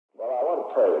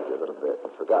pray a little bit. I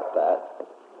forgot that,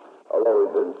 although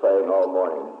we've been praying all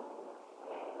morning.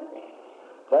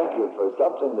 Thank you for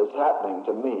something that's happening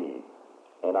to me,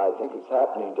 and I think it's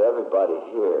happening to everybody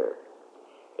here.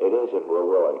 It is if we're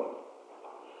willing.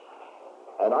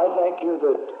 And I thank you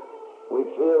that we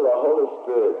feel the Holy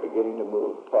Spirit beginning to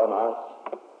move upon us.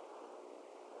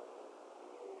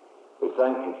 We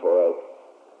thank you for it.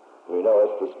 We know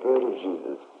it's the Spirit of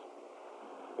Jesus.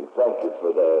 We thank you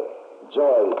for the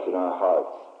joy that's in our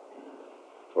hearts,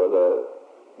 for the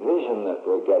vision that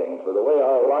we're getting, for the way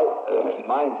our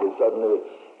minds are suddenly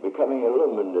becoming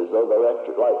illumined as though the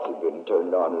electric lights have been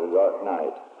turned on in a dark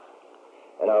night.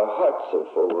 And our hearts are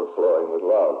overflowing with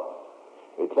love.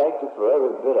 We thank you for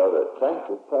every bit of it. Thank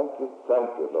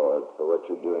you, Lord, for what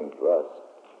you're doing for us.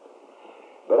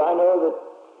 But I know that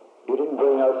you didn't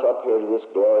bring us up here to this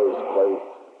glorious place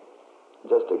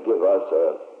just to give us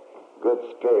a good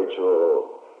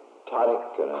spiritual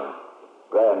tonic and a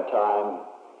grand time.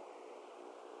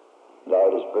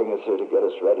 Lord, just bring us here to get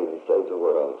us ready to save the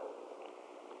world,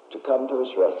 to come to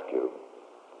his rescue.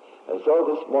 And so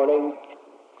this morning,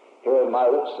 here are my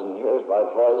lips and here's my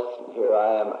voice, and here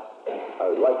I am. I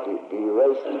would like to be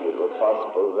erased if it were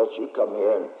possible, let you come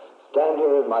here and stand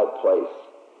here in my place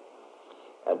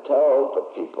and tell the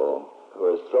people who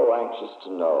are so anxious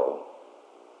to know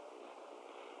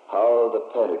how the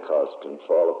Pentecost can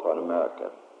fall upon America,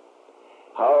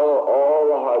 how all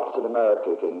the hearts in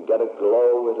America can get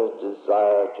aglow with a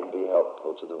desire to be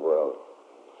helpful to the world,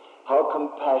 how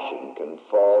compassion can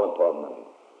fall upon them.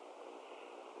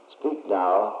 Speak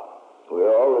now. We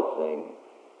are all listening.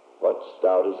 What dost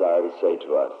thou desire to say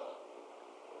to us?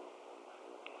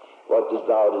 What dost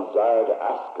thou desire to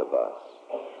ask of us?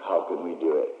 How can we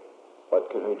do it? What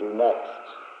can we do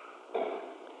next?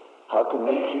 How can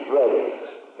we keep ready?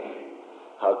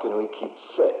 How can we keep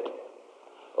fit,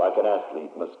 like an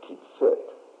athlete must keep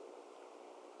fit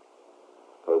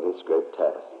for this great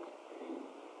task?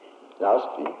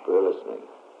 Now speak, we're listening.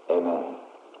 Amen.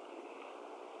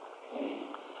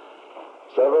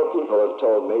 Several people have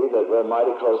told me that we're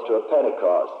mighty close to a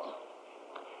Pentecost,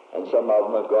 and some of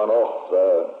them have gone off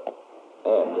the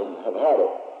end and have had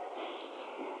it.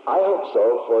 I hope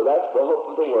so, for that's the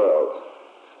hope of the world.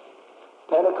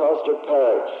 Pentecost or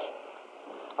perish,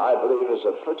 I believe, is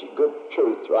a pretty good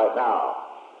truth right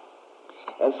now.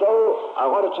 And so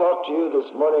I want to talk to you this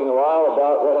morning a while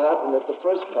about what happened at the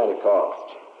first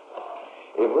Pentecost.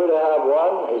 If we're to have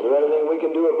one, is there anything we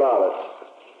can do about it?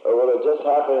 Or will it just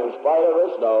happen in spite of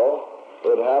us? No.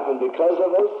 Will it happen because of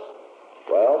us?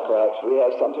 Well, perhaps we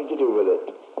have something to do with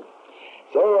it.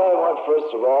 So I want,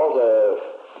 first of all, to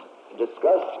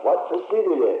discuss what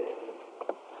preceded it.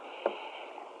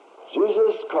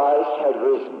 Jesus Christ had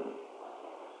risen.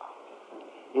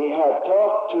 He had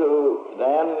talked to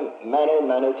them many,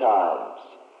 many times.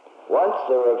 Once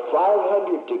there were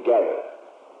 500 together,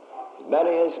 as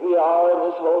many as we are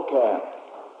in this whole camp.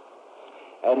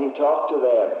 And he talked to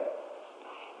them.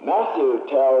 Matthew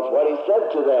tells what he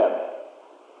said to them.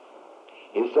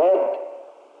 He said,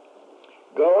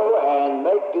 "Go and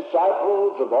make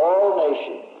disciples of all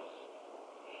nations,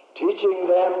 teaching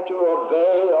them to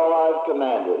obey all I've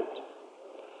commanded."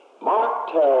 Mark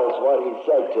tells what he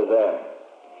said to them.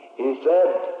 He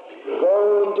said,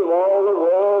 "Go into all the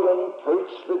world and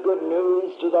preach the good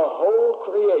news to the whole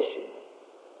creation."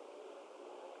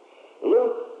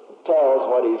 Luke tells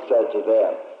what he said to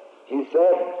them. He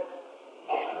said,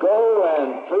 "Go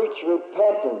and preach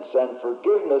repentance and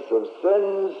forgiveness of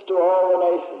sins to all the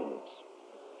nations."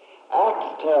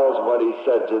 Acts tells what he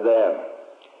said to them.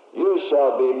 "You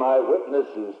shall be my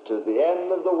witnesses to the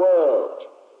end of the world."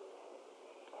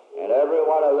 And every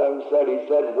one of them said, he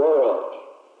said world.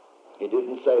 He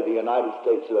didn't say the United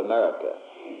States of America.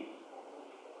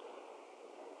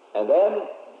 And then,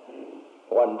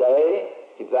 one day,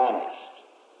 he vanished.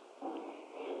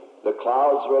 The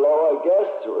clouds were low, I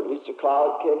guess, or at least a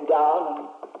cloud came down,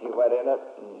 and he went in it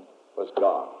and was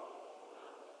gone.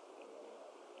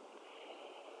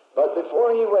 But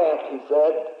before he went, he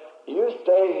said, "You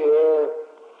stay here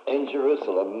in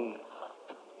Jerusalem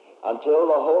until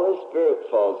the Holy Spirit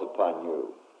falls upon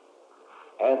you."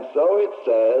 And so it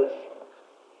says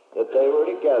that they were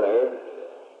together.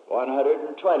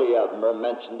 120 of them are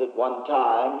mentioned at one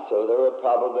time, so there were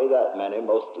probably that many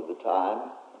most of the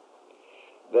time.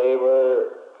 They were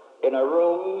in a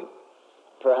room,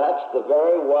 perhaps the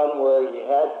very one where he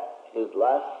had his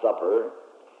Last Supper,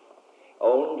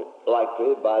 owned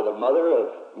likely by the mother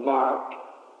of Mark,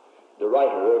 the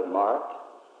writer of Mark.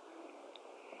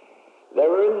 They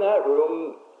were in that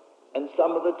room, and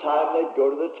some of the time they'd go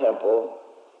to the temple,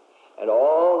 and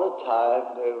all the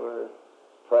time they were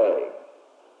praying.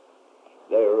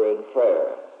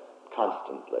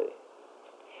 constantly.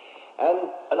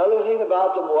 And another thing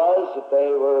about them was that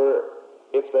they were,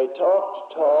 if they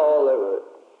talked at all, they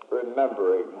were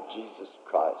remembering Jesus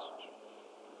Christ.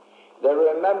 They're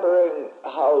remembering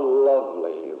how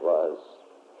lovely he was.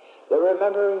 They're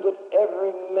remembering that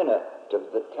every minute of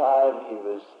the time he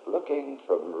was looking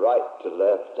from right to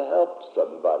left to help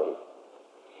somebody.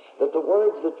 That the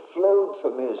words that flowed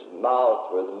from his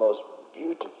mouth were the most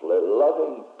beautiful,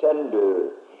 loving,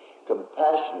 tender,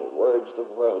 compassionate words the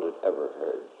world had ever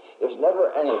heard. There's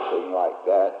never anything like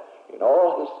that in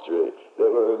all history. They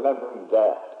were remembering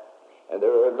that. And they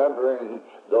were remembering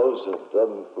those of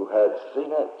them who had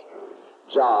seen it.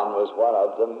 John was one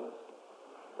of them,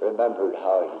 remembered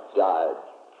how he died.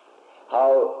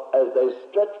 How, as they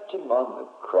stretched him on the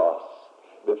cross,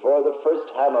 before the first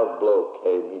hammer blow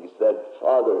came, he said,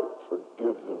 "Father,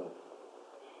 forgive them.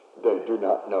 They do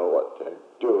not know what they're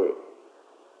doing."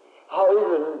 How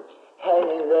even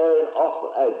hanging there in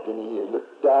awful agony, he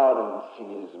looked down and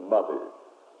seen his mother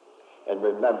and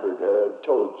remembered her and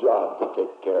told John to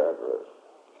take care of her.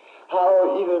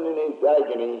 How even in his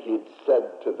agony he had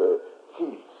said to the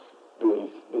thief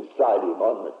beside him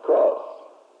on the cross,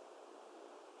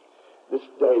 "This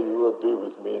day you will be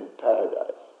with me in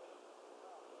paradise."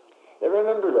 They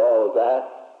remembered all of that.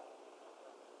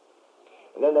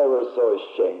 And then they were so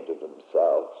ashamed of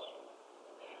themselves.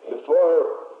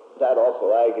 Before that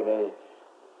awful agony,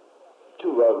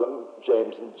 two of them,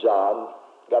 James and John,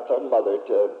 got their mother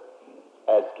to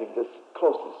ask him to sit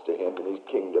closest to him in his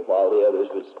kingdom, while the others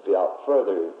would be out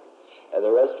further. And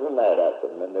the rest were mad at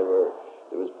them, and there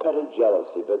was petty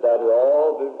jealousy, but that had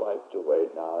all been wiped away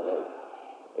now.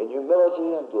 In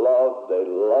humility and love, they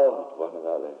loved one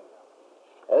another.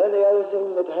 And then the other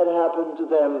thing that had happened to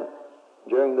them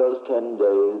during those 10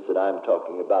 days that I'm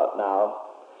talking about now,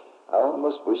 I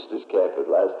almost wish this camp would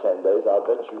last 10 days. I'll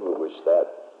bet you will wish that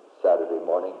Saturday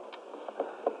morning.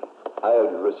 I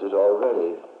had wished it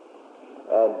already.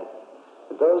 And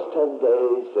those 10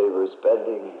 days they were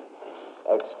spending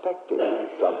expecting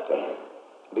something.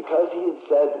 Because he had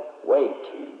said, "Wait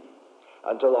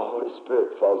until the Holy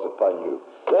Spirit falls upon you.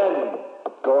 Then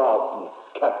go out and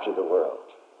capture the world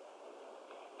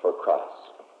for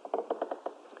Christ."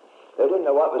 They didn't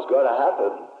know what was going to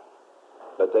happen,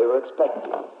 but they were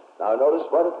expecting. Now notice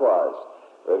what it was.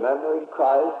 Remembering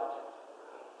Christ,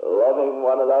 loving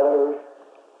one another,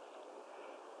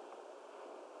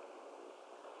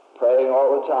 praying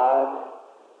all the time,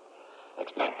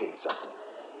 expecting something.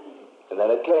 And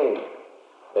then it came.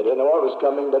 They didn't know what was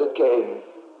coming, but it came.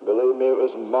 Believe me, it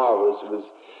was marvelous.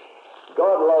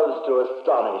 God loves to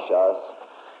astonish us.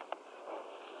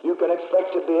 You can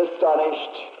expect to be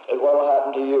astonished at what will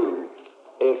happen to you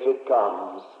if it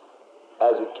comes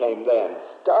as it came then.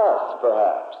 To us,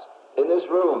 perhaps, in this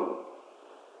room.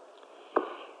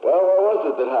 Well, what was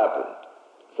it that happened?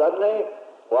 Suddenly,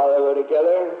 while they were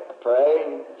together,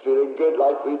 praying, feeling good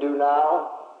like we do now,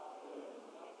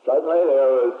 suddenly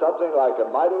there was something like a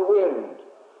mighty wind.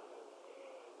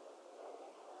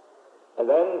 And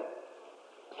then,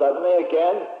 suddenly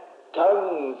again,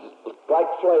 tongues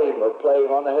like flame were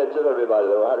playing on the heads of everybody.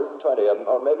 There were 120 of them,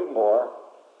 or maybe more.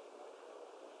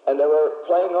 And they were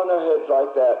playing on their heads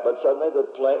like that, but suddenly the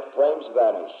flames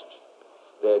vanished.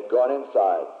 They had gone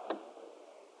inside.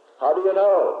 How do you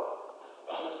know?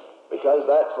 Because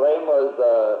that flame was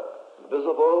the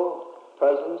visible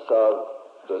presence of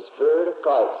the Spirit of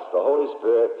Christ, the Holy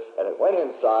Spirit, and it went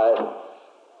inside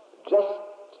just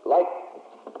like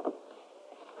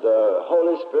the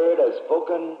Holy Spirit has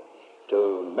spoken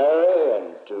to Mary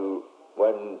and to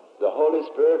when the Holy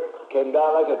Spirit came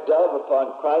down like a dove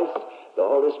upon Christ, the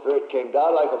Holy Spirit came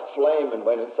down like a flame and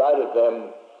went inside of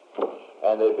them,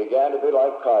 and they began to be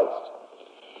like Christ,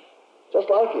 just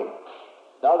like him.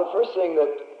 Now the first thing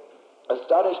that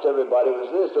astonished everybody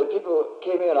was this, that people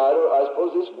came in, I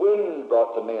suppose this wind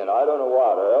brought them in, I don't know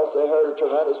what, or else they heard a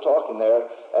tremendous talking there,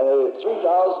 and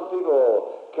 3,000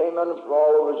 people came in from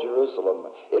all over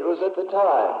Jerusalem. It was at the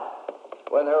time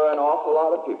when there were an awful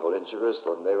lot of people in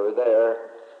Jerusalem. They were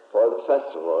there for the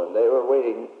festival, and they were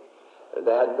waiting.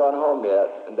 They hadn't gone home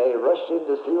yet, and they rushed in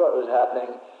to see what was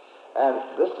happening, and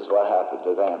this is what happened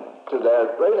to them. To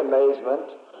their great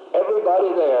amazement,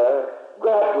 everybody there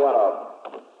grabbed one of them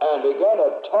and began to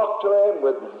talk to him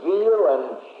with zeal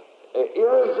and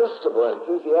irresistible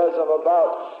enthusiasm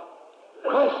about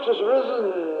Christ is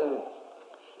risen.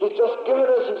 He's just given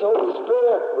us his Holy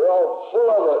Spirit. We're all full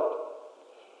of it.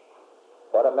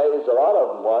 What amazed a lot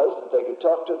of them was that they could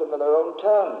talk to them in their own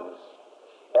tongues.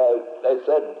 They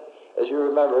said, as you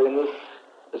remember in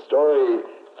this story,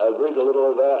 I'll read a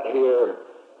little of that here.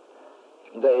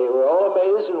 They were all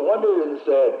amazed and wondered and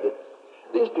said,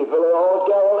 These people are all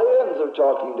Galileans who are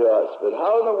talking to us, but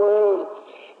how in the world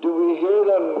do we hear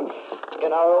them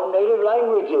in our own native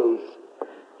languages?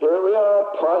 Here we are,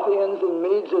 Parthians and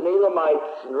Medes and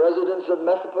Elamites, and residents of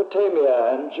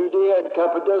Mesopotamia and Judea and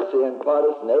Cappadocia and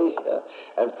Pontus and Asia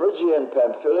and Phrygia and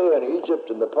Pamphylia and Egypt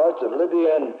and the parts of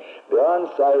Libya and beyond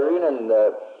Cyrene and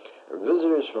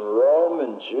visitors from Rome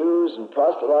and Jews and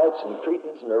proselytes and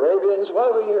Cretans and Arabians. Why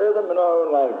we hear them in our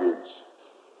own language?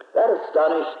 That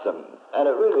astonished them, and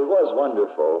it really was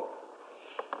wonderful.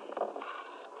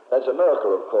 That's a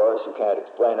miracle, of course. You can't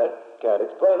explain it. Can't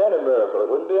explain any miracle. It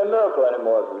wouldn't be a miracle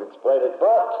anymore if we could explain it.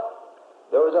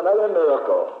 But there was another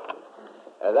miracle,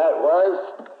 and that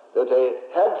was that they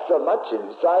had so much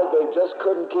inside they just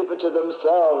couldn't keep it to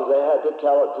themselves. They had to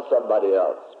tell it to somebody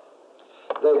else.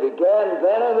 They began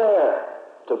then and there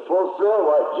to fulfill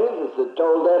what Jesus had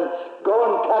told them. Go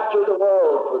and capture the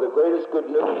world, for the greatest good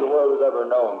news the world has ever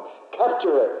known.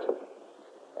 Capture it.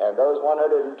 And those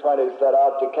 120 set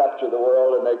out to capture the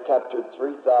world, and they captured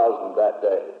 3,000 that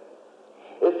day.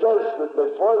 It says that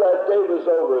before that day was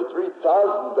over, 3,000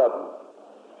 of them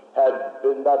had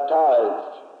been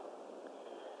baptized.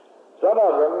 Some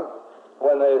of them,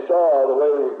 when they saw the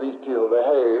way these people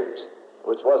behaved,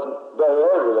 which wasn't very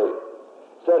orderly,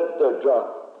 said they're drunk.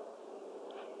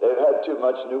 They've had too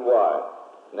much new wine.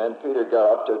 And then Peter got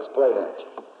up to explain it.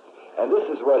 And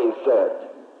this is what he said.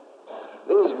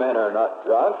 These men are not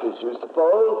drunk, as you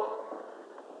suppose.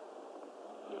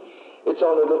 It's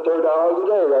only the third hour of the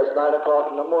day. That's 9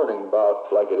 o'clock in the morning, about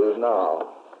like it is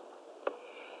now.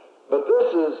 But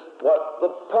this is what the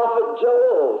prophet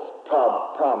Joel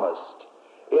promised.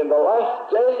 In the last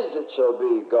days it shall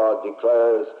be, God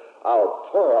declares, I'll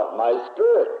pour out my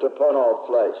Spirit upon all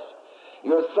flesh.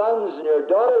 Your sons and your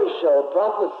daughters shall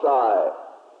prophesy.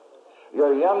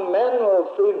 Your young men will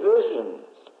see visions.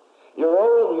 Your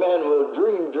old men will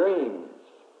dream dreams.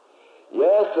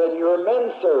 Yes, and your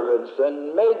men servants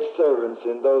and maid servants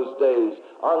in those days,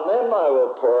 on them I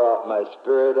will pour out my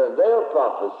Spirit, and they'll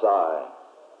prophesy.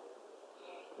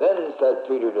 Then said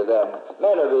Peter to them,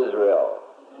 Men of Israel,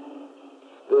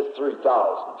 there's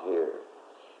 3,000 here.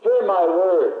 Hear my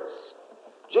words.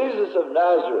 Jesus of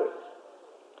Nazareth,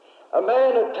 a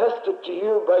man attested to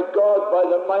you by God by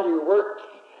the mighty works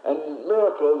and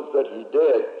miracles that he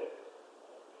did.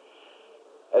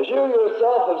 As you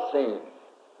yourself have seen,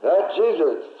 that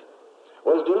Jesus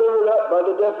was delivered up by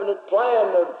the definite plan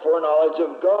and foreknowledge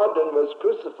of God and was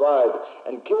crucified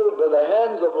and killed by the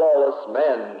hands of lawless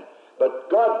men, but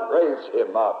God raised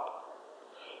him up.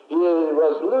 He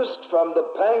was loosed from the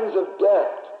pangs of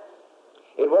death.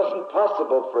 It wasn't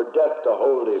possible for death to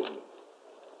hold him.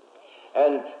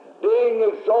 And being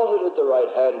exalted at the right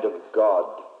hand of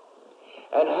God,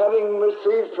 and having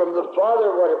received from the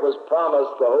Father what it was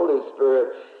promised, the Holy Spirit,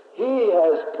 he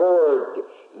has poured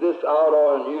this out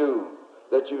on you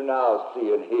that you now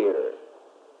see and hear.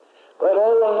 Let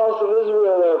all the house of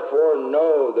Israel therefore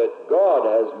know that God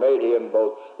has made him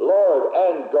both Lord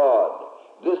and God,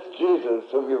 this Jesus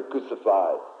whom you've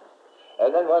crucified.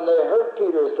 And then when they heard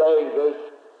Peter saying this,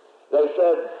 they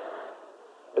said,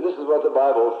 and this is what the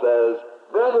Bible says,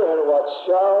 Brethren, what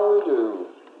shall we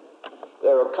do?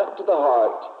 They were cut to the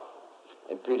heart.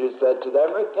 And Peter said to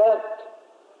them, Repent,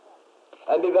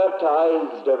 and be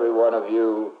baptized, every one of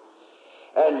you,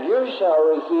 and you shall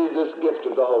receive this gift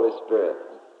of the Holy Spirit.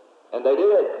 And they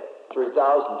did,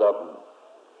 3,000 of them.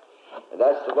 And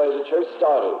that's the way the church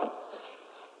started.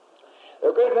 There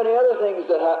are a great many other things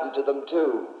that happened to them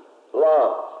too.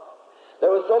 Love. There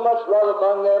was so much love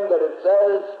among them that it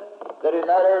says that in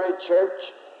that early church,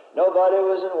 nobody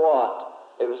was in want.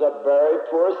 It was a very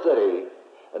poor city.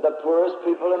 And the poorest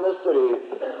people in the city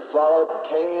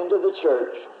came into the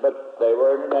church, but they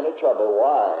were in any trouble.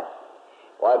 Why?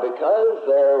 Why? Because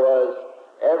there was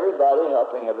everybody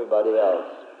helping everybody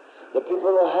else. The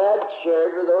people who had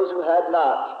shared with those who had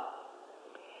not.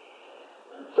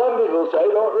 Some people say,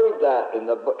 don't read that in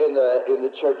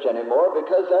the church anymore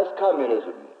because that's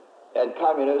communism, and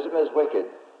communism is wicked.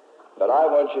 But I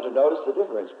want you to notice the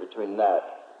difference between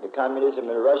that. The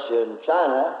communism in Russia and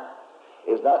China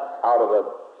is not out of a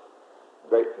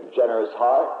great generous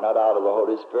heart, not out of the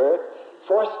Holy Spirit,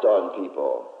 forced on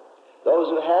people. Those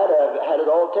who had it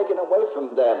all taken away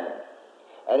from them.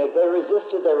 And if they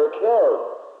resisted, they were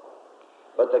killed.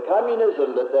 But the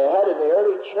communism that they had in the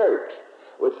early church,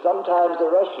 which sometimes the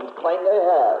Russians claim they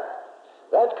have,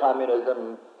 that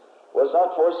communism was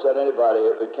not forced on anybody.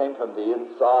 It came from the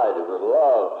inside. It was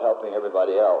love helping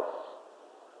everybody else.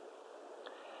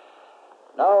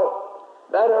 Now,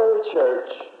 that early church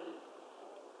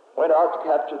went out to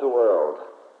capture the world.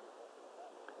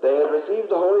 They had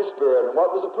received the Holy Spirit, and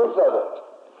what was the proof of it?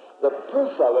 the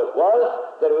proof of it was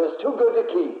that it was too good to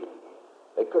keep.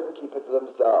 They couldn't keep it to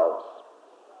themselves.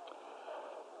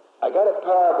 I got a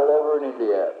parable over in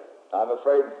India. I'm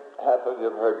afraid half of you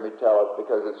have heard me tell it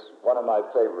because it's one of my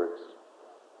favorites.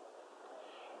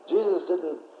 Jesus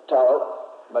didn't tell it,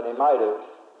 but he might have.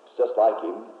 It's just like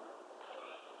him.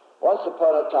 Once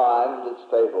upon a time, this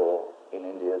fable in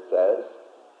India says,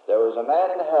 there was a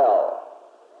man in hell.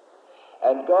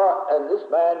 And this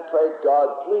man prayed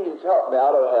God, please help me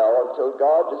out of hell, until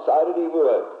God decided he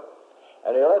would.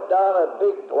 And he let down a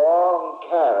big, long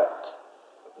carrot.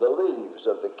 The leaves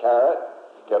of the carrot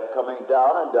kept coming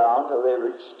down and down till they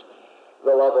reached the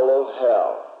level of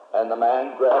hell. And the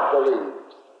man grabbed the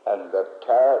leaves, and the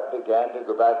carrot began to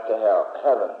go back to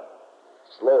heaven,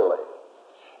 slowly.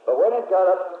 But when it got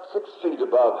up 6 feet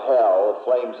above hell, the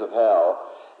flames of hell,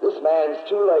 this man's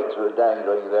 2 legs were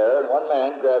dangling there, and one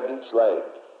man grabbed each leg.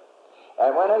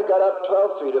 And when it got up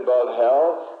 12 feet above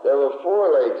hell, there were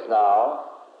 4 legs now.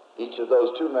 Each of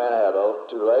those 2 men had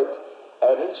 2 legs,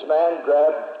 and each man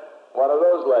grabbed one of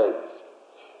those legs.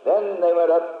 Then they went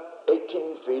up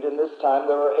 18 feet, and this time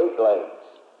there were 8 legs.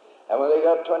 And when they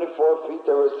got 24 feet,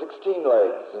 there were 16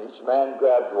 legs, and each man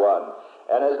grabbed one.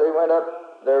 And as they went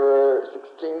up, there were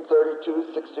 16,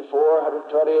 32, 64,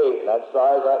 128. That's the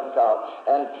size I can count.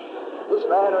 And this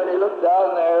man, when he looked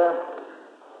down there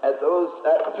at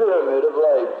that pyramid of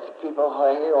legs, people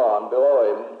hanging on below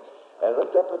him, and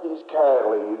looked up at these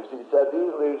carrot leaves, he said,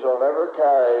 these leaves will never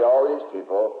carry all these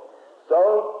people.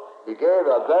 So he gave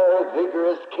a very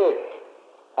vigorous kick,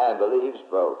 and the leaves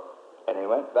broke. And he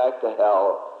went back to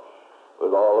hell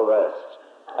with all the rest.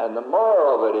 And the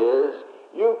moral of it is,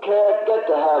 you can't get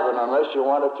to heaven unless you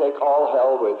want to take all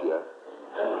hell with you.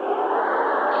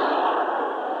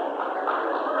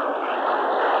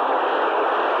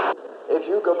 If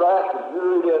you go back and you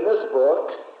read in this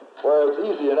book, where it's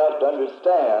easy enough to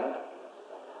understand,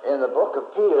 in the book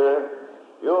of Peter,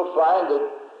 you'll find that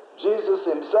Jesus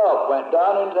himself went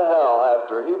down into hell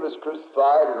after he was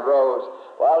crucified and rose.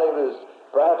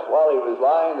 Perhaps while he was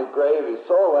lying in the grave, his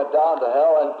soul went down to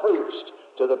hell and preached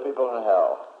to the people in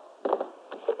hell.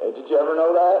 Did you ever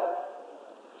know that?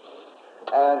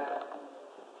 And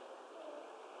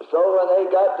so when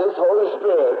they got this Holy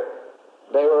Spirit,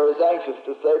 they were as anxious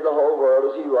to save the whole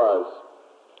world as he was.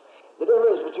 The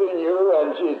difference between you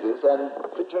and Jesus and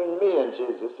between me and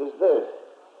Jesus is this.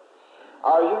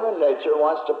 Our human nature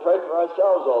wants to pray for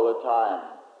ourselves all the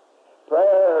time.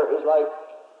 Prayer is like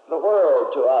the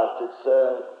world to us. It's a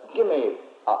gimme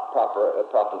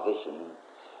proposition.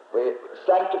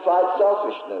 Sanctified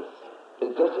selfishness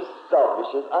is just as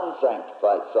selfish as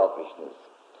unsanctified selfishness.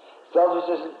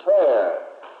 Selfishness in prayer.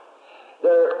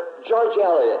 George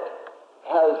Eliot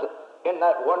has, in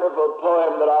that wonderful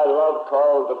poem that I love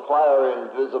called The Choir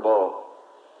Invisible,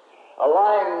 a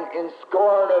line in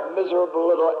scorn of miserable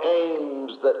little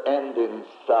aims that end in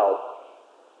self.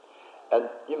 And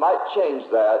you might change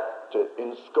that to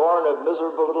in scorn of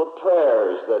miserable little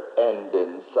prayers that end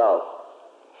in self.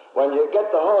 When you get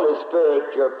the Holy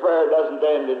Spirit, your prayer doesn't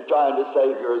end in trying to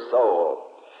save your soul.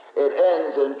 It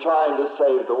ends in trying to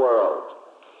save the world.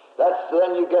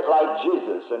 Then you get like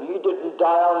Jesus, and he didn't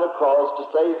die on the cross to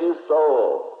save his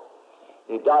soul.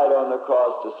 He died on the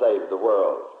cross to save the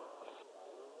world.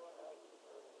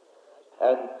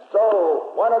 And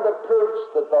so, one of the proofs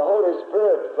that the Holy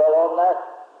Spirit fell on that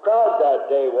crowd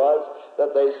that day was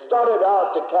that they started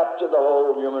out to capture the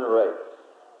whole human race.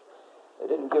 They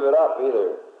didn't give it up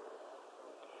either.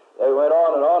 They went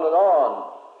on and on and on.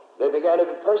 They began to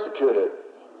be persecuted.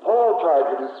 Paul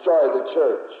tried to destroy the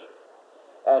church.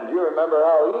 And you remember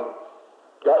how he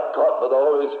got caught by the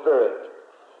Holy Spirit.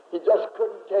 He just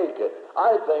couldn't take it.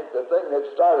 I think the thing that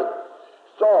started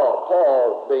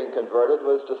Paul being converted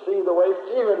was to see the way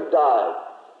Stephen died.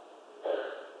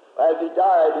 As he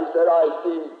died, he said, I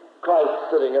see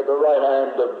Christ sitting at the right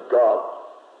hand of God.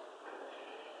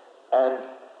 And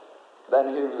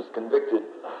then he was convicted.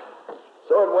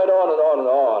 So it went on and on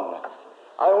and on.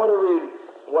 I want to read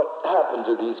what happened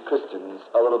to these Christians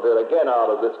a little bit again out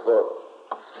of this book.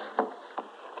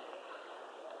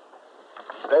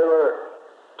 They were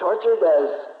tortured as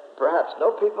perhaps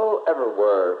no people ever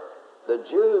were. The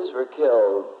Jews were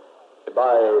killed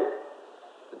by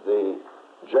the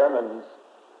Germans,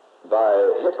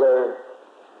 by Hitler,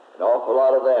 an awful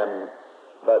lot of them.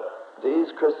 But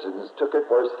these Christians took it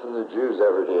worse than the Jews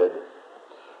ever did.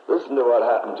 Listen to what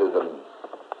happened to them.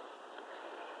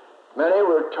 Many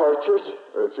were tortured,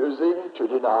 refusing to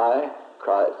deny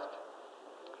Christ.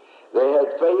 They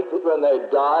had faith that when they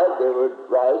died, they would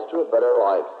rise to a better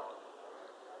life.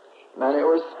 Many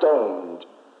were stoned.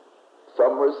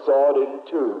 Some were sawed in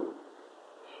two.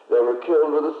 They They were killed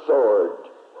with a sword.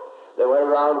 They went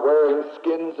around wearing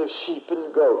skins of sheep and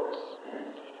goats.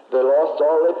 They lost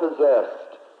all they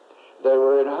possessed. They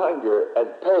were in hunger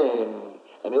and pain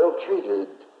and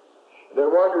ill-treated. They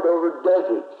wandered over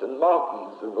deserts and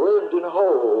mountains and lived in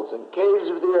holes and caves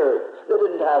of the earth. They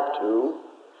didn't have to,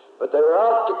 but they were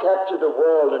out to capture the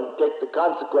world and take the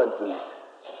consequences.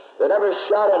 They never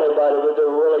shot anybody, but they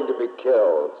were willing to be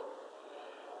killed.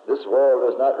 This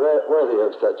world is not worthy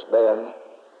of such men.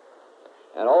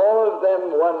 And all of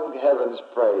them won heaven's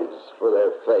praise for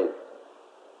their faith.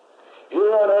 Here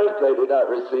on earth they did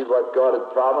not receive what God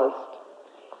had promised.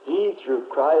 He, through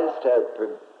Christ,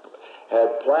 had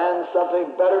planned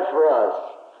something better for us.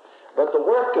 But the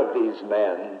work of these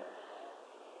men,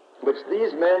 which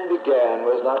these men began,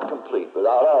 was not complete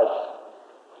without us.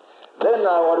 Then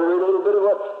I want to read a little bit of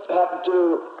what happened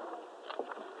to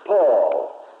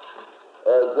Paul.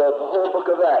 The whole book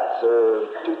of Acts,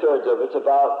 or two-thirds of it's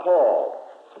about Paul.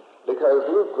 Because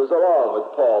Luke was along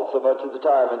with Paul so much of the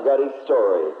time and got his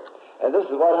story. And this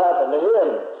is what happened to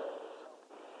him.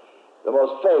 The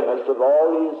most famous of all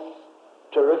these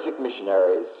terrific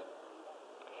missionaries.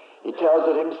 He tells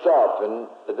it himself in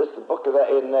the book of the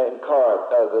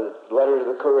letter to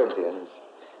the Corinthians.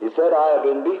 He said, I have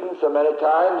been beaten so many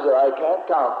times that I can't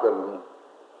count them.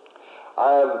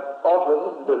 I have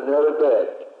often been nearly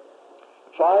dead.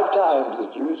 5 times the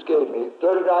Jews gave me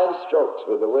 39 strokes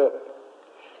with the whip.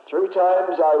 3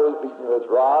 times I was beaten with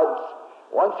rods.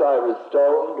 Once I was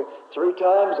stoned. 3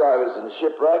 times I was in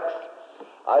shipwrecks.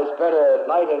 I spent a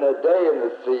night and a day in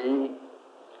the sea.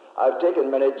 I've taken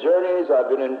many journeys.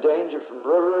 I've been in danger from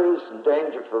rivers, in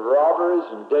danger from robbers,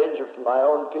 in danger from my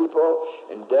own people,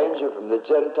 in danger from the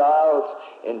Gentiles,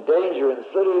 in danger in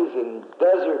cities, in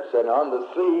deserts, and on the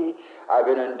sea. I've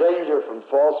been in danger from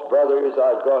false brothers.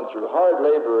 I've gone through hard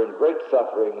labor and great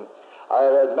suffering. I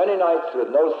have had many nights with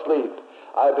no sleep.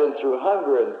 I've been through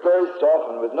hunger and thirst,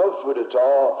 often with no food at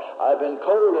all. I've been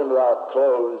cold and without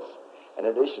clothes. In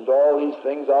addition to all these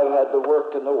things, I've had the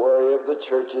work and the worry of the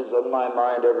churches on my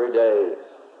mind every day.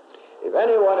 If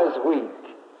anyone is weak,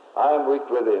 I am weak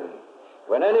with him.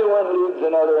 When anyone leads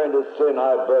another into sin,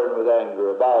 I burn with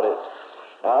anger about it.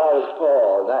 Now, that was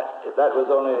Paul, and that was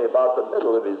only about the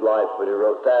middle of his life when he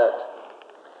wrote that.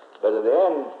 But in the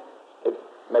end,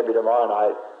 maybe tomorrow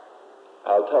night,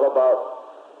 I'll tell about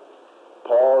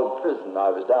Paul in prison.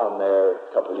 I was down there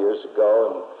a couple of years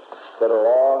ago, and spent a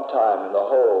long time in the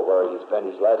hole where he spent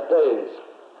his last days.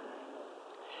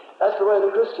 That's the way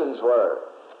the Christians were.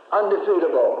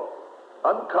 Undefeatable,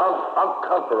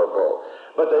 unconquerable.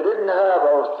 But they didn't have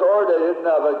a sword, they didn't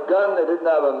have a gun, they didn't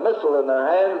have a missile in their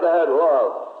hands. They had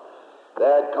love. They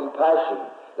had compassion.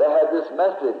 They had this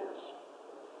message.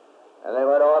 And they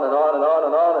went on and on and on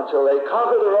and on until they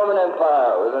conquered the Roman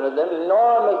Empire with an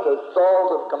enormous assault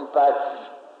of compassion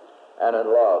and in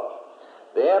love.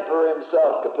 The emperor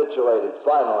himself capitulated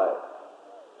finally.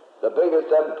 The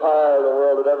biggest empire the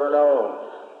world had ever known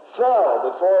fell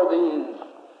before these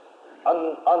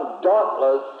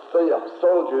undauntless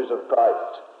soldiers of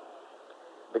Christ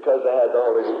because they had the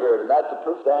Holy Spirit. And that's the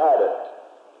proof they had it.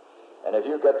 And if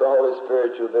you get the Holy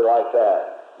Spirit, you'll be like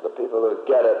that. The people who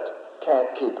get it can't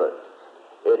keep it.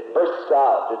 It bursts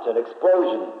out. It's an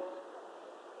explosion.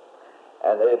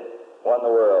 And they won the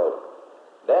world.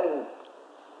 Then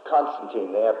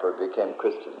Constantine, the emperor, became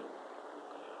Christian.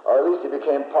 Or at least he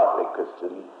became partly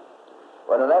Christian.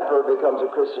 When an emperor becomes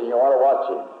a Christian, you want to watch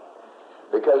him,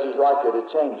 because he's likely to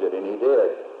change it, and he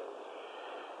did.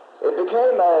 It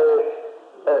became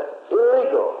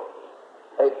illegal,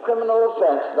 a criminal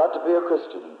offense not to be a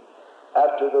Christian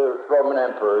after the Roman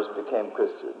emperors became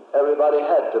Christian. Everybody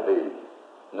had to be.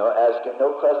 Asking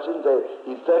no questions.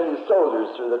 He sent his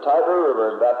soldiers through the Tiber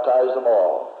River and baptized them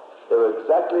all. They were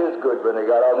exactly as good when they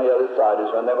got on the other side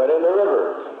as when they went in the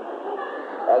river.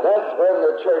 And that's when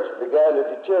the church began to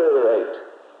deteriorate.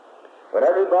 When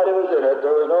everybody was in it,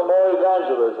 there was no more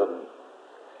evangelism.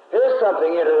 Here's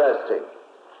something interesting.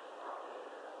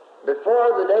 Before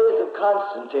the days of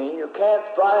Constantine, you can't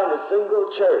find a single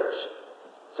church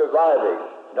surviving.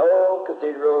 No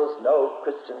cathedrals, no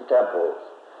Christian temples.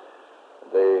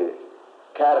 The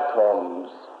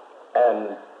catacombs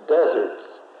and deserts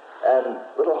and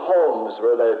little homes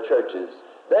were their churches.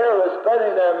 They were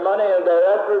spending their money and their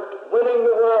effort winning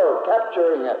the world,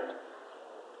 capturing it,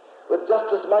 with just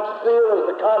as much zeal as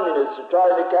the communists are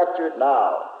trying to capture it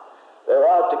now. They're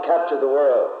out to capture the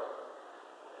world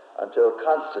until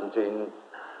Constantine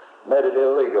made it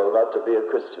illegal not to be a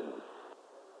Christian.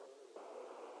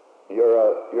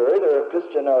 You're either a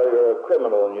Christian or you're a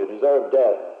criminal, and you deserve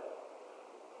death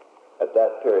at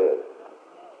that period.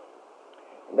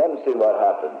 And then see what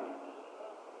happened.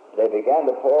 they began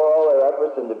to pour all their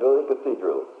efforts into building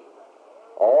cathedrals.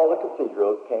 All the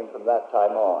cathedrals came from that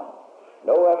time on.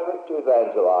 No effort to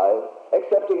evangelize,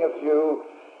 excepting a few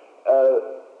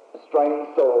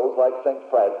strange souls like St.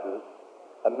 Francis,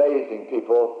 amazing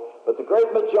people, but the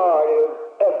great majority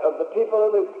of the people,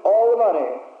 all the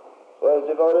money was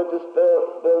devoted to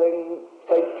building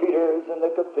St. Peter's and the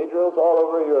cathedrals all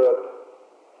over Europe.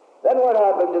 Then what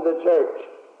happened to the church?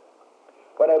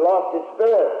 When it lost its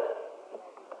spirit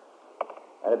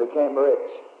and it became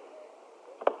rich,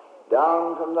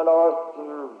 down from the north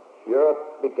of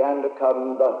Europe began to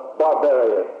come the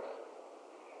barbarians.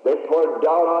 They poured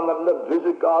down on them the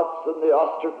Visigoths and the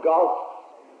Ostrogoths.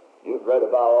 You've read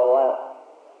about all that.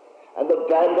 And the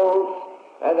Vandals,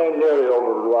 and they nearly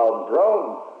overwhelmed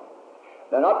Rome.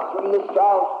 Then up from the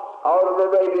south, out of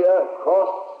Arabia,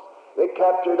 across, they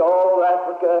captured all of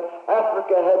Africa.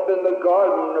 Africa had been the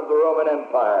garden of the Roman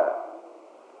Empire.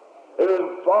 It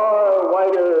was far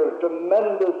wider,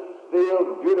 tremendous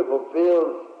fields, beautiful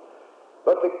fields.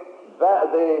 But the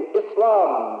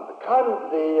Islam,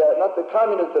 not the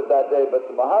communists of that day, but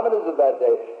the Mohammedans of that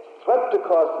day, swept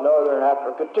across northern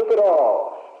Africa, took it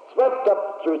all, swept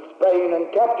up through Spain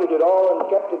and captured it all and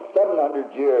kept it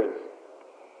 700 years.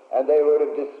 And they would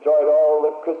have destroyed all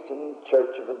the Christian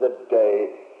churches of the day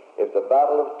if the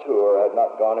Battle of Tours had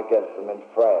not gone against them in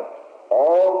France.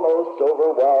 Almost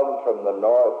overwhelmed from the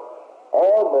north,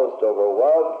 almost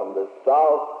overwhelmed from the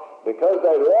south, because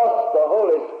they lost the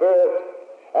Holy Spirit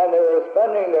and they were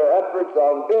spending their efforts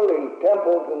on building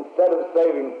temples instead of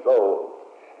saving souls.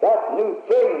 That new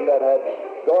thing that had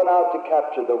gone out to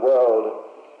capture the world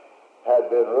had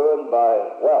been ruined by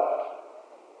wealth.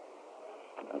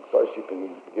 Of course, you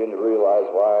can begin to realize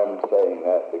why I'm saying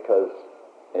that, because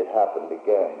it happened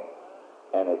again,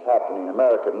 and it's happening in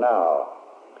America now.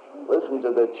 Listen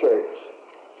to the church.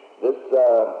 It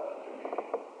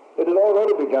had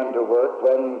already begun to work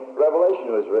when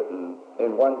Revelation was written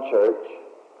in one church.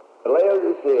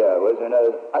 Laodicea was in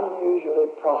an unusually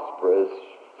prosperous,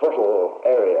 fertile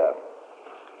area,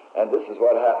 and this is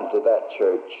what happened to that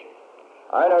church.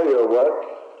 I know your works.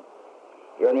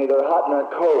 You're neither hot nor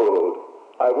cold.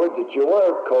 I would that you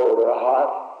were cold or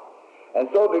hot. And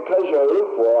so because you're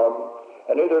lukewarm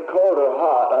and neither cold or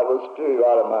hot, I will spew you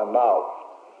out of my mouth.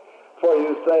 For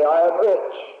you say, I am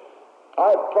rich.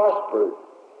 I've prospered.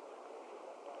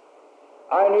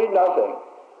 I need nothing.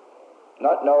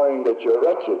 Not knowing that you're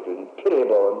wretched and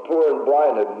pitiable and poor and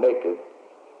blind and naked.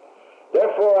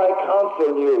 Therefore I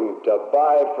counsel you to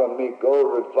buy from me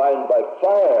gold refined by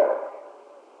fire.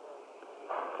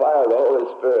 Fire, the Holy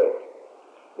Spirit.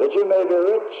 That you may be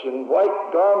rich in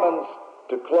white garments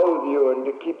to clothe you and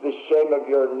to keep the shame of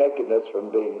your nakedness from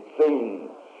being seen,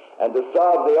 and to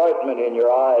salve the ointment in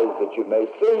your eyes that you may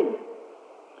see.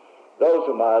 Those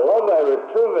whom I love I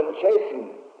reprove and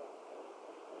chasten.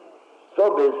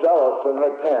 So be zealous and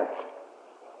repent.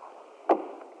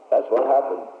 That's what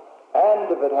happened.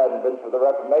 And if it hadn't been for the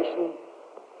Reformation,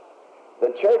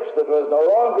 the church that was no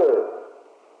longer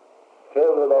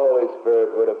filled with the Holy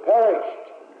Spirit would have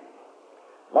perished.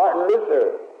 Martin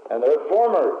Luther and the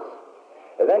Reformers.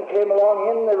 And then came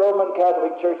along in the Roman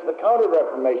Catholic Church the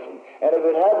Counter-Reformation. And if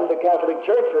it hadn't, the Catholic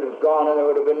Church would have gone and there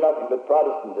would have been nothing but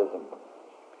Protestantism.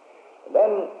 And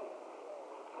then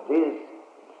these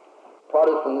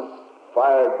Protestants,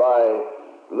 fired by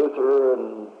Luther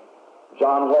and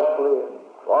John Wesley, and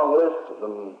a long list of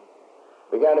them,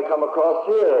 began to come across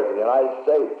here to the United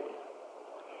States.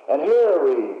 And here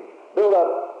we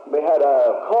had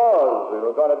a cause. We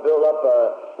were going to build up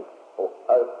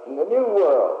in the new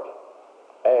world,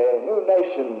 a new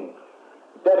nation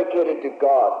dedicated to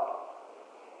God.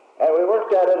 And we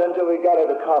worked at it until we got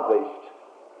it accomplished.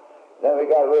 Then we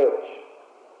got rich.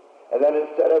 And then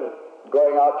instead of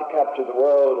going out to capture the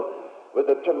world with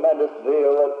the tremendous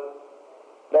zeal that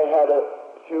they had a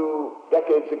few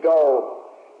decades ago,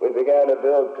 we began to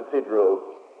build cathedrals,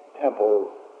 temples.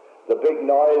 The big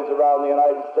noise around the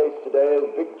United States today is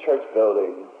big church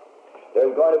building.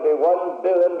 There's going to be $1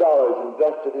 billion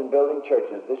invested in building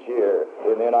churches this year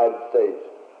in the United States.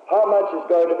 How much is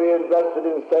going to be invested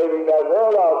in saving that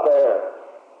world out there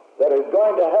that is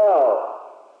going to hell?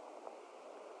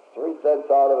 3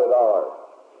 cents out of a dollar.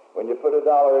 When you put $1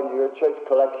 into your church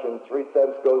collection, 3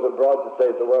 cents goes abroad to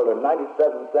save the world, and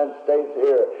 97 cents stays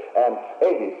here, and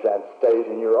 80 cents stays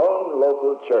in your own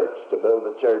local church to build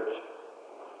the church,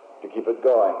 to keep it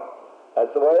going.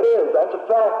 That's the way it is. That's a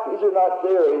fact. These are not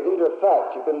theories. These are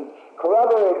facts. You can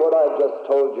corroborate what I've just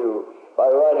told you by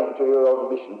writing to your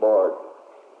own mission board.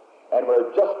 And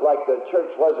we're just like the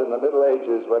church was in the Middle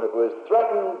Ages when it was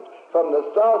threatened from the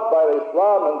south by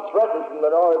Islam and threatened from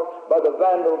the north by the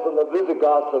Vandals and the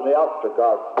Visigoths and the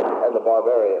Ostrogoths and the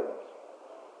barbarians.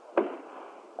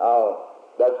 Now,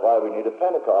 that's why we need a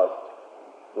Pentecost.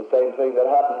 The same thing that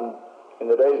happened in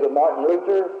the days of Martin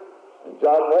Luther and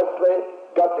John Wesley.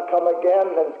 Got to come again,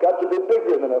 and it's got to be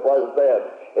bigger than it was then.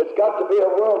 It's got to be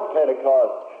a world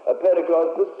Pentecost, a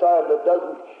Pentecost this time that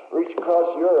doesn't reach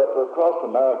across Europe or across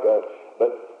America,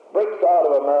 but breaks out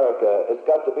of America. It's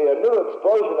got to be a new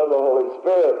explosion of the Holy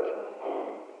Spirit.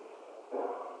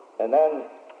 And then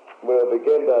we'll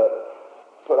begin to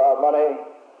put our money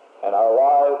and our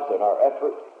lives and our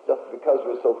efforts, just because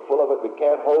we're so full of it, we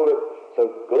can't hold it, so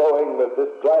glowing with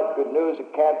this glad good news, we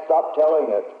can't stop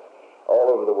telling it all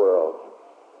over the world.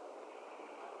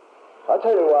 I'll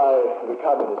tell you why the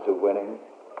communists are winning.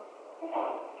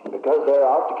 Because they're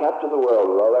out to capture the world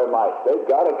with all their might. They've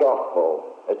got a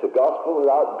gospel. It's a gospel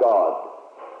without God.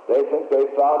 They think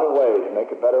they've found a way to make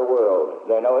a better world.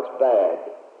 They know it's bad.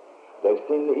 They've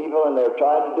seen the evil and they're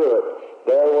trying to do it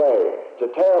their way. It's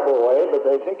a terrible way, but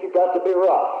they think you've got to be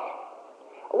rough.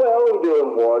 Well, we do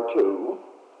in war too.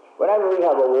 Whenever we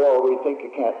have a war, we think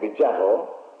you can't be gentle.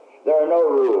 There are no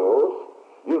rules.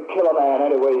 You kill a man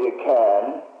any way you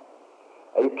can.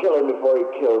 You kill him before he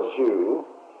kills you.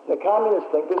 The communists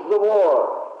think this is a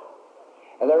war.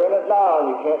 And they're in it now, and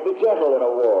you can't be gentle in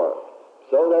a war.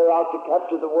 So they're out to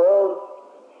capture the world,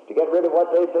 to get rid of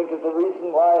what they think is the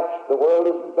reason why the world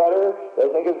isn't better.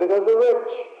 They think it's because the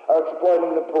rich are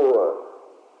exploiting the poor.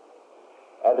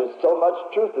 And there's so much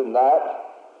truth in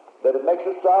that it makes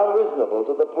it sound reasonable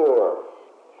to the poor.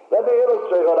 Let me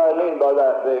illustrate what I mean by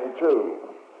that being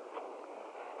true.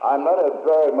 I'm not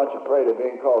very much afraid of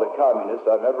being called a communist.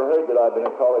 I've never heard that I've been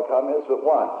called a communist but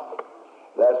once.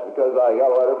 That's because I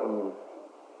got a letter from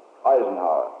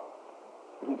Eisenhower.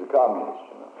 He's a communist,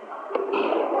 you know.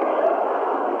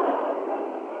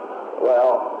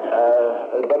 Well,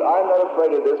 but I'm not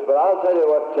afraid of this, but I'll tell you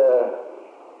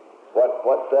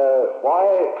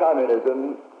why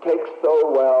communism takes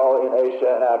so well in Asia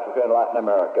and Africa and Latin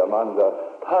America among the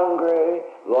hungry,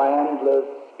 landless,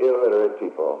 illiterate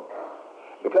people.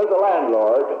 Because the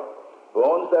landlord who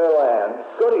owns their land,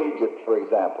 go to Egypt, for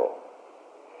example.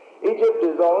 Egypt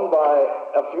is owned by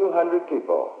a few hundred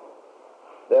people.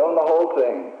 They own the whole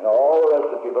thing, and all the rest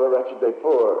of the people are wretchedly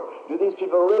poor. Do these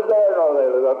people live there? No, they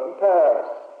live up in Paris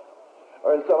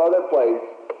or in some other place.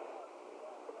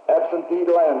 Absentee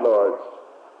landlords.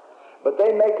 But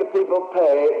they make the people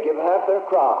pay, give half their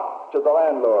crop to the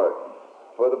landlord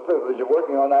for the privilege of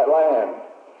working on that land.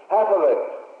 Half of it.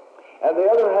 And the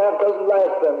other half doesn't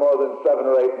last them more than 7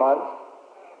 or 8 months.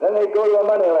 Then they go to a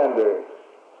moneylender.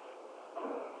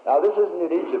 Now, this isn't in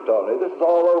Egypt only. This is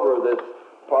all over this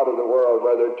part of the world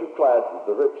where there are two classes,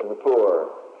 the rich and the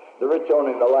poor. The rich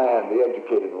owning the land, the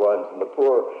educated ones, and the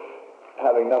poor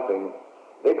having nothing.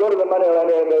 They go to the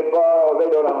moneylender and they borrow. They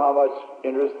don't know how much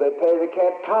interest they pay. They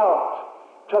can't count.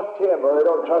 Trust him, or they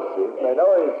don't trust him. They know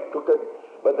he's crooked,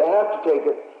 but they have to take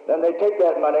it. Then they take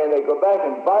that money and they go back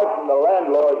and buy from the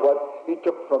landlord what he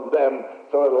took from them,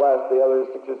 so it'll last the other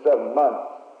 6 or 7 months.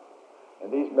 And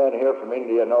these men here from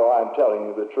India know I'm telling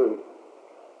you the truth.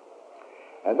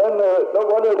 And then no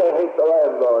wonder they hate the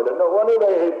landlord, and no wonder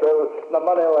they hate the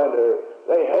moneylender.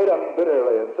 They hate them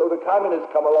bitterly. And so the communists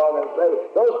come along and say,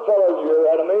 those fellows are your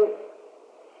enemies.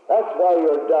 That's why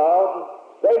you're down.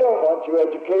 They don't want you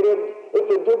educated. If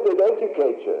they did, they'd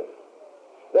educate you.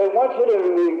 They want you to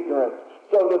be ignorant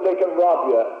so that they can rob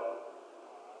you.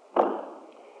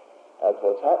 That's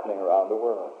what's happening around the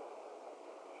world.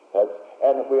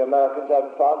 And if we Americans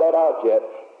haven't found that out yet,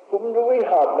 whom do we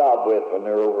hobnob with when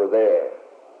they're over there?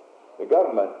 The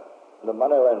government, the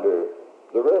moneylender,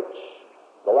 the rich,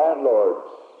 the landlords.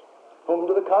 Whom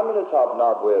do the communists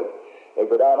hobnob with? They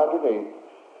go down underneath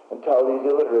and tell these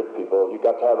illiterate people, you've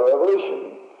got to have a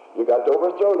revolution. You've got to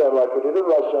overthrow them like we did in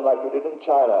Russia and like we did in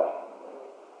China.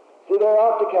 See, they're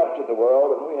out to capture the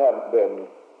world, and we haven't been.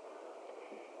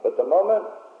 But the moment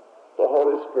the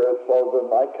Holy Spirit falls on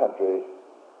my country,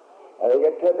 and they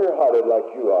get tender-hearted like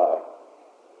you are,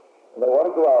 and they want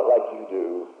to go out like you do,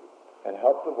 and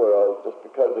help the world just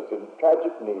because it's in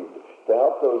tragic need to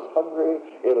help those hungry,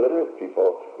 illiterate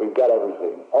people, we've got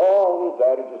everything. All the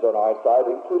advantages on our side,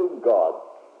 including God.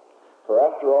 For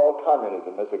after all,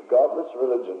 communism is a godless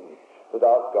religion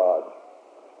without God.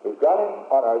 We've got him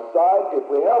on our side if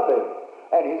we help him.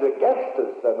 And he's against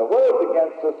us, and the world's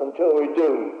against us until we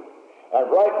do. And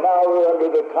right now we're under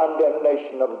the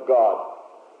condemnation of God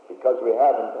because we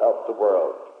haven't helped the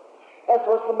world. That's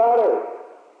what's the matter.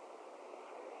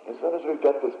 As soon as we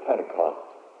get this Pentecost,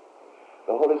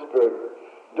 the Holy Spirit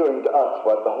doing to us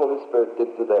what the Holy Spirit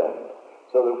did to them,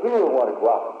 so that we will want to go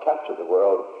out and capture the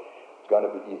world. It's going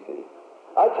to be easy.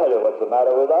 I tell you what's the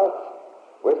matter with us.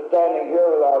 We're standing here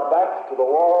with our backs to the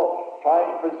wall trying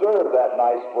to preserve that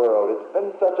nice world. It's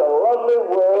been such a lovely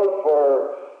world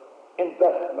for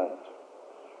investment,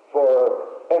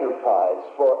 for enterprise,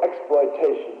 for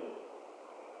exploitation.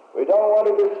 We don't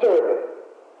want to disturb it.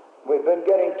 We've been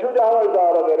getting $2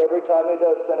 out of it every time we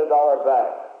send $1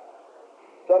 back.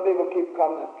 Some people keep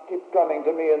coming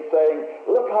to me and saying,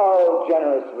 look how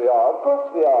generous we are. Of course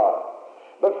we are.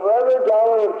 But for every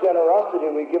 $1 of generosity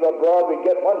we give abroad, we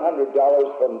get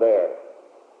 $100 from there.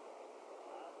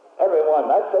 Every one.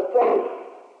 That's a thing.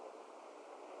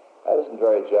 That isn't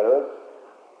very generous.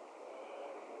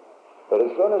 But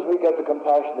as soon as we get the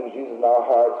compassion of Jesus in our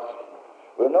hearts,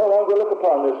 we'll no longer look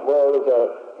upon this world as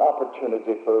an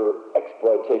opportunity for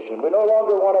exploitation. We no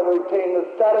longer want to retain the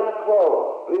status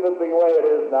quo, leave it the way it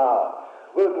is now.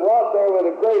 We'll go out there with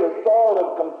a great assault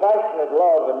of compassionate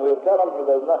love, and we'll tell them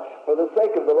for the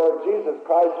sake of the Lord Jesus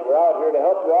Christ, we're out here to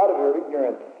help you out of your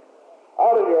ignorance,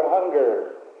 out of your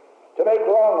hunger, to make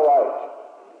wrong right.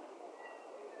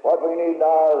 What we need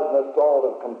now is an assault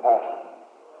of compassion,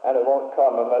 and it won't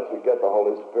come unless we get the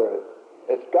Holy Spirit.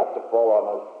 It's got to fall on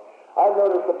us. I've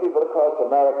noticed the people across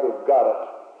America who've got it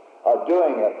are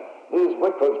doing it. These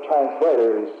Wycliffe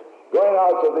translators going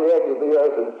out to the edge of the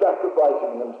earth and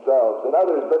sacrificing themselves and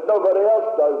others, but nobody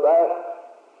else does that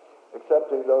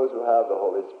excepting those who have the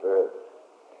Holy Spirit.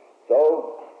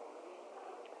 So,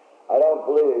 I don't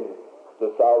believe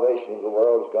the salvation of the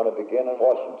world is going to begin in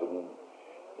Washington,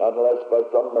 not unless by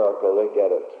some miracle they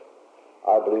get it.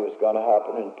 I believe it's going to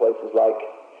happen in places like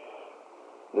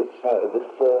this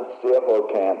CFO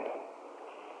camp.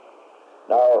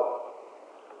 Now,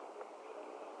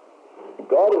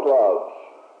 God is love.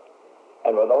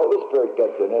 And when the Holy Spirit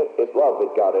gets in it, it's love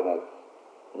that got in us.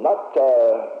 Not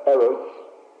eros.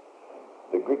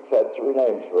 The Greeks had 3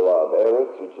 names for love. Eros,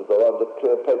 which is the love that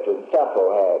Cleopatra and Sappho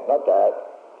had. Not that.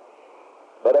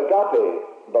 But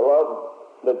agape, the love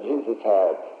that Jesus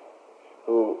had,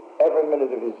 who every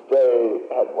minute of his day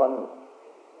had one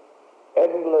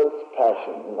endless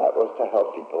passion, and that was to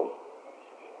help people,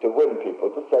 to win people,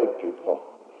 to save people.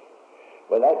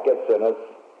 When that gets in us,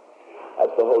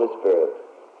 that's the Holy Spirit.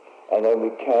 And then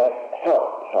we can't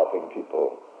help helping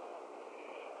people.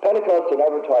 Pentecost are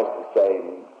never twice the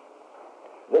same.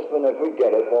 This one, if we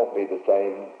get it, won't be the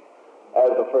same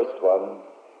as the first one.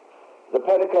 The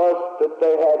Pentecost that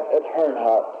they had at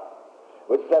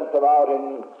Herrnhut, which sent them out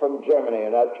from Germany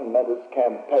in that tremendous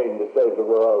campaign to save the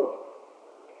world,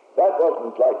 that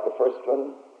wasn't like the first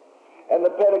one. And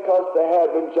the Pentecost they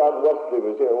had when John Wesley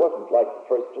was here wasn't like the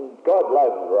first one. God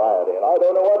likes variety, and I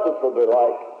don't know what this will be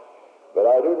like. But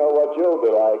I do know what you'll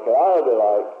be like, and I'll be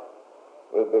like.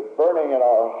 We'll be burning in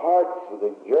our hearts with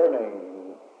a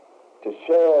yearning to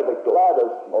share the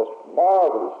gladdest, most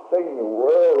marvelous thing the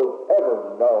world has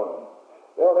ever known.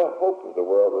 The only hope of the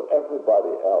world with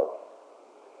everybody else.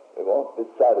 It won't be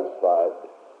satisfied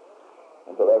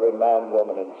until every man,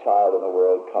 woman, and child in the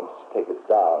world comes to take it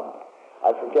down.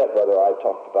 I forget whether I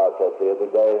talked about that the other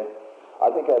day.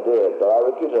 I think I did, but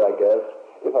I'll repeat it, I guess.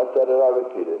 If I said it, I'll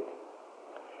repeat it.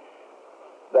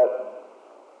 That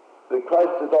the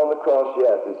Christ is on the cross,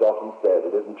 yes, is often said.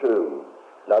 It isn't true.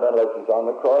 Not unless he's on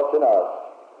the cross in us.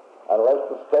 Unless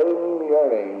the same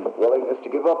yearning, willingness to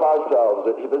give up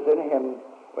ourselves that he was in him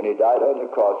when he died on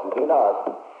the cross is in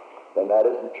us, then that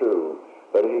isn't true.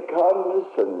 But he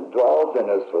comes and dwells in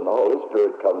us when the Holy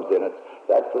Spirit comes in us.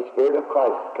 That's the Spirit of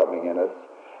Christ coming in us.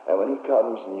 And when he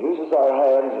comes and uses our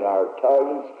hands and our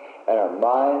tongues and our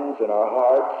minds and our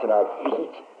hearts and our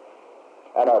feet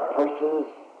and our purses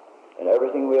and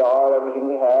everything we are, everything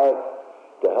we have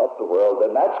to help the world,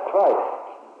 then that's Christ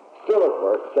still at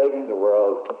work, saving the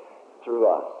world through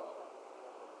us.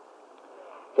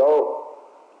 So,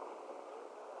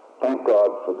 thank God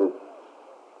for this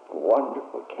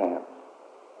wonderful camp.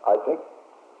 I think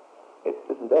it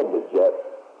isn't ended yet.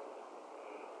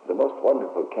 The most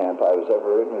wonderful camp I was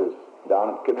ever in was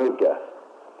down at Canoga,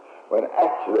 when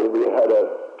actually we had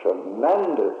a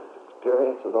tremendous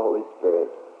experience of the Holy Spirit.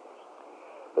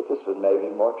 But this was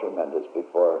maybe more tremendous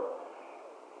before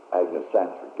Agnes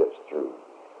Sanford gets through.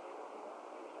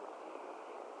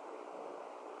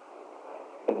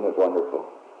 Isn't it wonderful?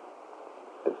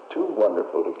 It's too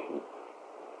wonderful to keep.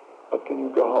 What can you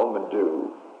go home and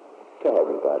do? Tell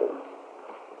everybody.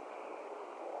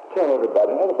 Tell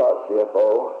everybody, not about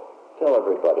CFO. Tell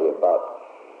everybody about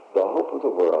the hope of the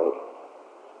world.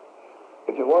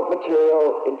 If you want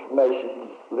material,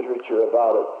 information, literature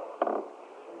about it,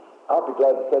 I'll be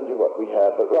glad to send you what we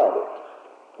have, but write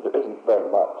it. There isn't very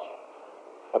much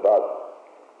about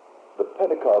the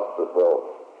Pentecostals will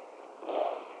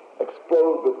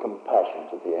explode with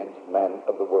compassion to the ends of men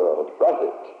of the world. Write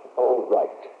it. Oh, write.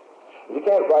 If you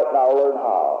can't write now, learn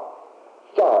how.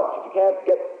 Start. If you can't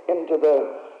get into the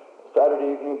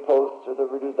Saturday Evening Post or the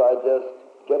Reader's Digest,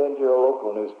 get into your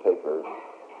local newspapers.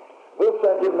 We'll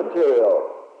send you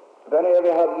material. If any of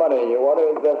you have money and you want to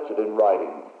invest it in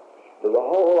writing, there's a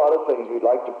whole lot of things we'd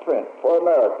like to print for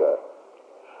America.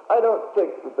 I don't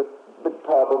think that the big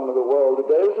problem of the world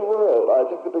today is the world. I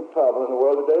think the big problem in the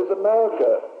world today is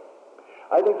America.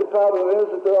 I think the problem is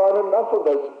that there aren't enough of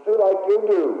us who feel like you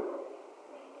do.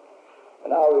 And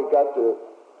now we've got to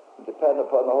depend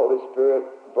upon the Holy Spirit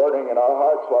burning in our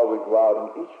hearts while we go out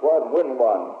and each one win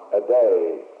one a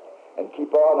day. And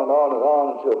keep on and on and on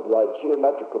until by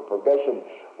geometrical progression,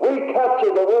 we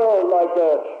capture the world like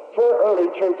the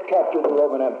early church captured the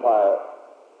Roman Empire.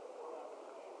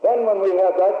 Then when we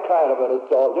have that kind of an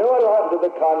assault, you know what will happen to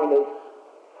the communists?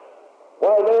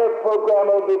 Why, their program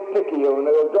will be picayune.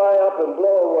 It will dry up and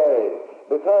blow away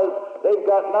because they've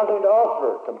got nothing to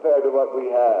offer compared to what we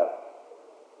have.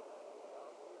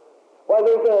 Why,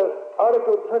 there's an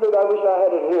article printed, I wish I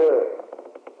had it here,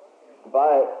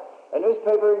 by a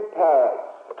newspaper in Paris,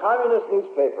 a communist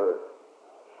newspaper.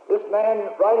 This man,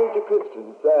 writing to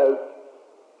Christians, says,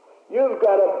 you've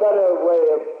got a better way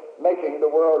of making the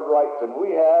world right than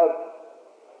we have,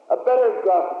 a better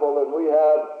gospel than we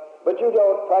have, but you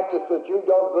don't practice it, you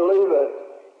don't believe it.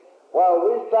 While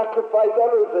we sacrifice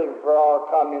everything for our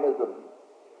communism.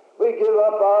 We give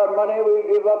up our money,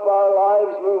 we give up our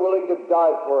lives, we're willing to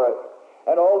die for it.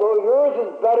 And although yours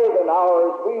is better than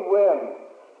ours, we win.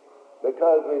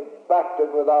 Because we backed it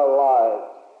with our lives.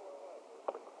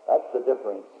 That's the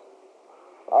difference.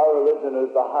 Our religion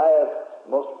is the highest,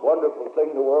 most wonderful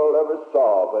thing the world ever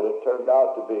saw, but it turned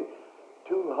out to be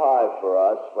too high for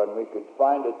us when we could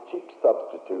find a cheap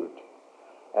substitute.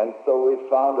 And so we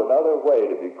found another way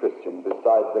to be Christian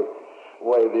besides the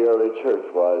way the early church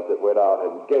was that went out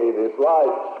and gave his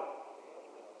life.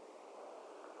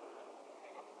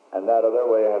 And that other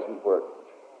way hasn't worked.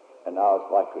 And now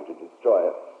it's likely to destroy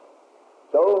us.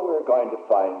 So we're going to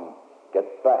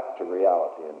get back to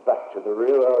reality and back to the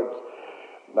real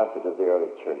method of the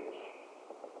early church.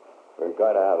 We're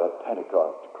going to have a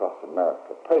Pentecost across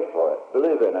America. Pray for it.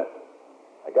 Believe in it.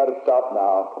 I got to stop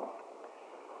now.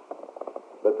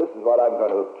 But this is what I'm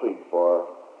going to plead for.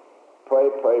 Pray,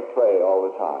 pray, pray all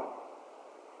the time.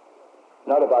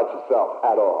 Not about yourself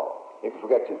at all. You can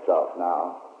forget yourself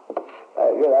now.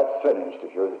 That's finished.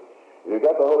 If you've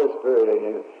got the Holy Spirit in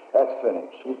you, that's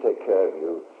finished. He take care of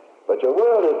you. But your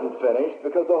world isn't finished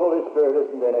because the Holy Spirit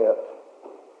isn't in it.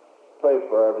 Pray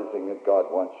for everything that God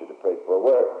wants you to pray for.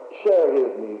 Share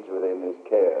his needs with him, his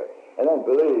care. And then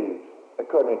believe,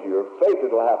 according to your faith,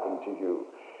 it'll happen to you.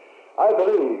 I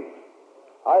believe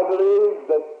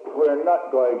that we're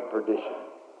not going to perdition.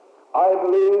 I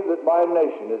believe that my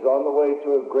nation is on the way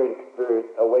to a great spirit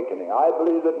awakening. I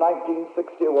believe that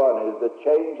 1961 is the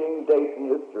changing date in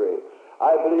history.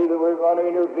 I believe that we're going to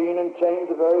intervene and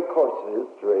change the very course of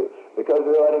history because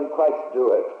we're letting Christ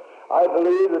do it. I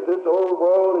believe that this old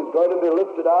world is going to be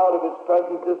lifted out of its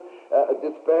present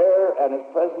despair and its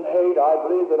present hate. I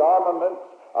believe that armaments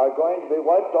are going to be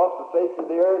wiped off the face of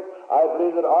the earth. I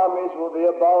believe that armies will be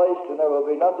abolished and there will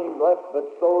be nothing left but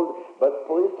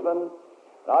policemen.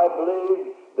 I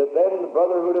believe that then the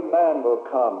brotherhood of man will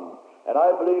come. And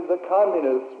I believe the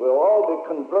communists will all be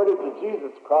converted to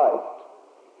Jesus Christ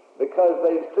because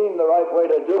they've seen the right way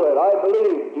to do it. I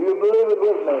believe. Do you believe it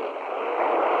with me?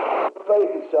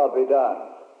 Faith it shall be done.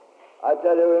 I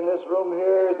tell you, in this room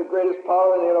here is the greatest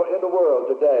power in the world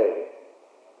today.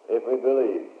 If we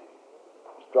believe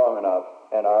strong enough,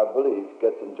 and our belief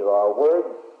gets into our words,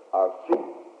 our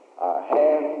feet, our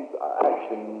hands, our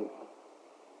actions,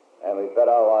 and we bet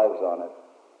our lives on it.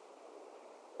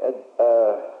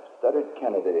 Studdard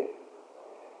Kennedy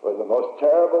was the most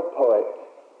terrible poet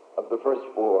of the first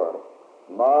war.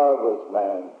 Marvelous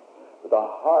man with a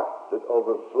heart that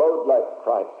overflowed like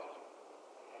Christ.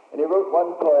 And he wrote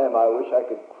one poem I wish I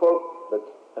could quote, but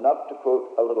enough to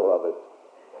quote a little of it.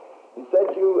 He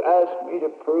said, "You ask me to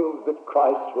prove that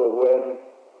Christ will win.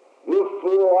 You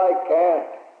fool, I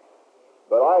can't,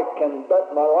 but I can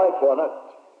bet my life on it.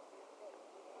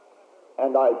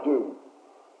 And I do."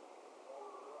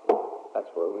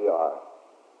 That's where we are.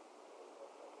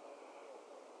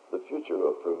 The future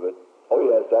will prove it. Oh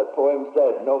yes, that poem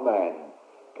said, no man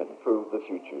can prove the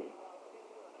future,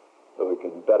 but we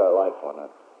can bet our life on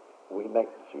it. We make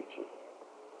the future.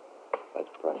 Let's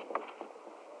pray.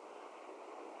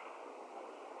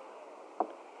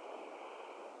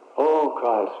 Oh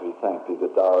Christ, we thank thee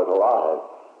that thou art alive,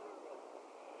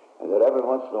 and that every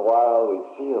once in a while we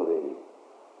feel thee.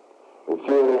 We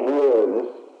feel thee here in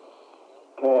this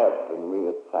camp, and we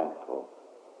are thankful.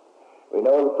 We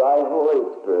know that thy Holy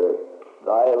Spirit,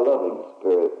 thy loving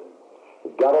Spirit,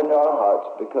 has got into our hearts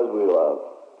because we love.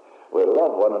 We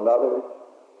love one another.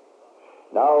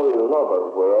 Now we love our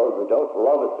world. We don't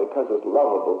love it because it's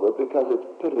lovable, but because it's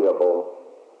pitiable.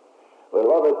 We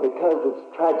love it because it's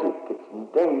tragic. It's in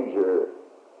danger.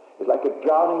 It's like a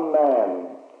drowning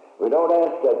man. We don't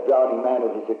ask that drowning man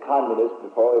if he's a communist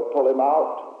before we pull him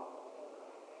out.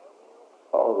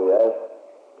 All we ask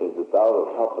is that thou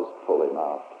wilt help us pull him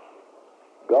out.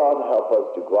 God help us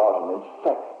to go out and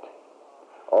infect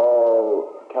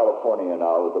all California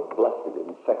now with a blessed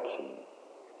infection.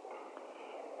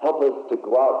 Help us to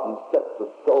go out and set the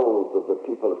souls of the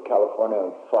people of California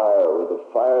on fire with a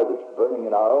fire that's burning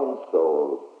in our own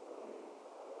souls.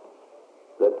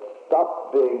 That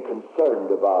stop being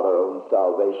concerned about our own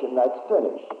salvation. That's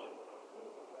finished.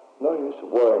 No use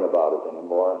worrying about it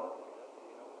anymore.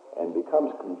 And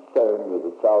becomes concerned with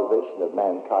the salvation of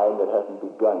mankind that hasn't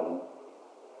begun,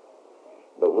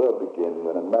 but will begin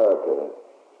when America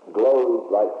glows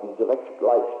like these electric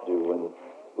lights do when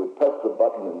we press the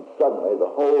button and suddenly the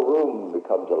whole room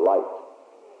becomes a light.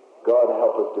 God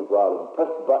help us to go out and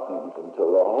press buttons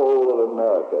until the whole of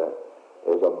America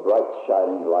is a bright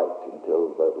shining light,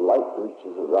 until the light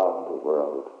reaches around the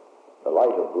world, the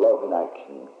light of love in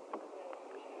action.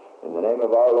 In the name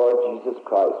of our Lord Jesus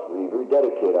Christ, we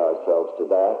rededicate ourselves to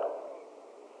that.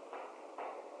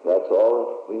 That's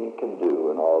all we can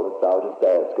do and all that thou dost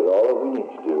ask, and all that we need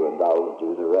to do, and thou wilt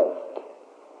do the rest.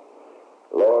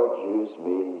 Lord, use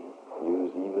me,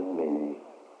 use even me,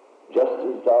 just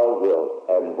as thou wilt,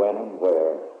 and when and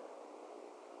where.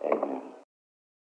 Amen.